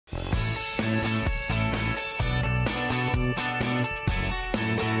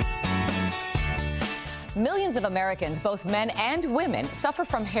Millions of Americans, both men and women, suffer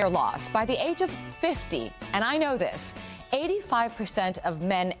from hair loss by the age of 50. And I know this. 85% of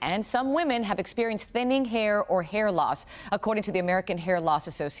men and some women have experienced thinning hair or hair loss, according to the American Hair Loss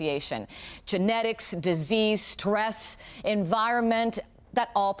Association. Genetics, disease, stress, environment, that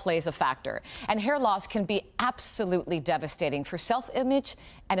all plays a factor. And hair loss can be absolutely devastating for self-image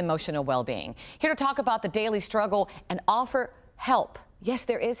and emotional well-being. Here to talk about the daily struggle and offer help, yes,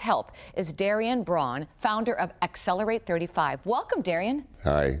 there is help, is Darian Braun, founder of Xcellerate35. Welcome, Darian.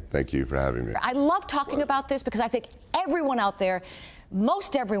 Hi, thank you for having me. I love talking about this because I think everyone out there,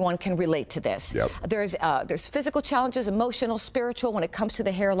 most everyone can relate to this. Yep. There's physical challenges, emotional, spiritual, when it comes to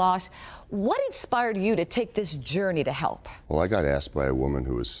the hair loss. What inspired you to take this journey to help? Well, I got asked by a woman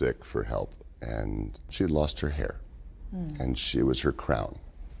who was sick for help, and she had lost her hair, and she was her crown,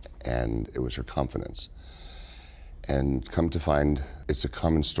 and it was her confidence. And come to find, it's a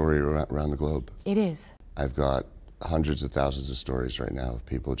common story around the globe. It is. I've got hundreds of thousands of stories right now of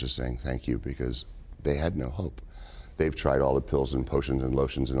people just saying thank you because they had no hope. They've tried all the pills and potions and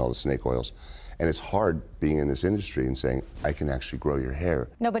lotions and all the snake oils. And it's hard being in this industry and saying, I can actually grow your hair.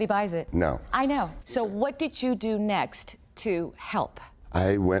 Nobody buys it. No. I know. So what did you do next to help?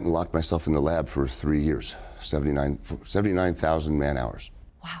 I went and locked myself in the lab for 3 years, 79,000 man hours.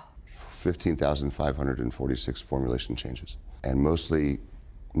 Wow. 15,546 formulation changes. And mostly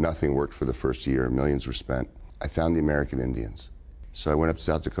nothing worked for the first year. Millions were spent. I found the American Indians. So I went up to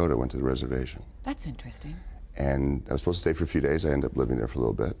South Dakota, went to the reservation. That's interesting. And I was supposed to stay for a few days. I ended up living there for a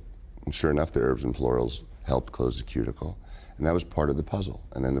little bit. And sure enough, the herbs and florals helped close the cuticle. And that was part of the puzzle.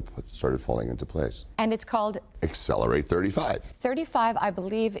 And then it started falling into place. And it's called? Xcellerate35. 35, I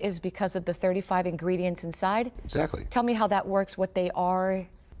believe, is because of the 35 ingredients inside? Exactly. Tell me how that works, what they are.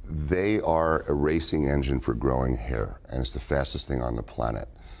 They are a racing engine for growing hair, and it's the fastest thing on the planet.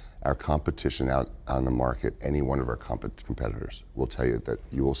 Our competition out on the market, any one of our competitors, will tell you that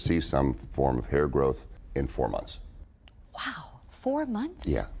you will see some form of hair growth in 4 months. Wow, 4 months?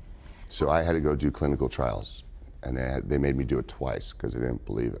 Yeah. So I had to go do clinical trials, and they made me do it twice because they didn't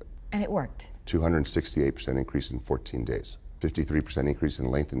believe it. And it worked? 268% increase in 14 days, 53% increase in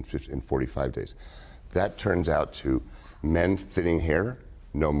length in 45 days. That turns out to men thinning hair,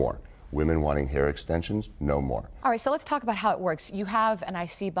 no more. Women wanting hair extensions, no more. All right, so let's talk about how it works. You have, and I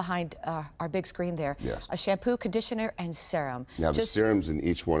see behind our big screen there, yes, a shampoo, conditioner, and serum. Now the serum's in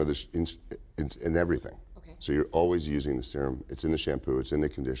each one of the, in everything. Okay. So you're always using the serum. It's in the shampoo, it's in the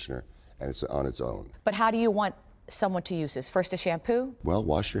conditioner, and it's on its own. But how do you want someone to use this? First a shampoo? Well,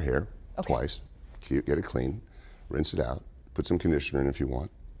 wash your hair twice, get it clean, rinse it out, put some conditioner in if you want,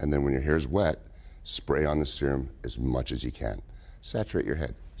 and then when your hair's wet, spray on the serum as much as you can. Saturate your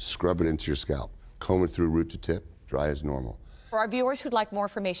head, scrub it into your scalp, comb it through root to tip, dry as normal. For our viewers who'd like more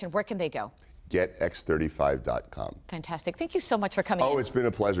information, where can they go? GetX35.com. Fantastic. Thank you so much for coming in. Oh, it's been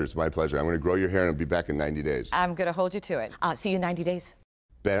a pleasure. It's my pleasure. I'm going to grow your hair and I'll be back in 90 days. I'm going to hold you to it. See you in 90 days.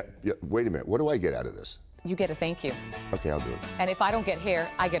 Wait a minute. What do I get out of this? You get a thank you. Okay, I'll do it. And if I don't get hair,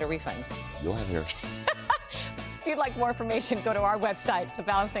 I get a refund. You'll have hair. If you'd like more information, go to our website,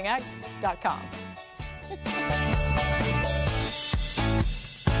 thebalancingAct.com.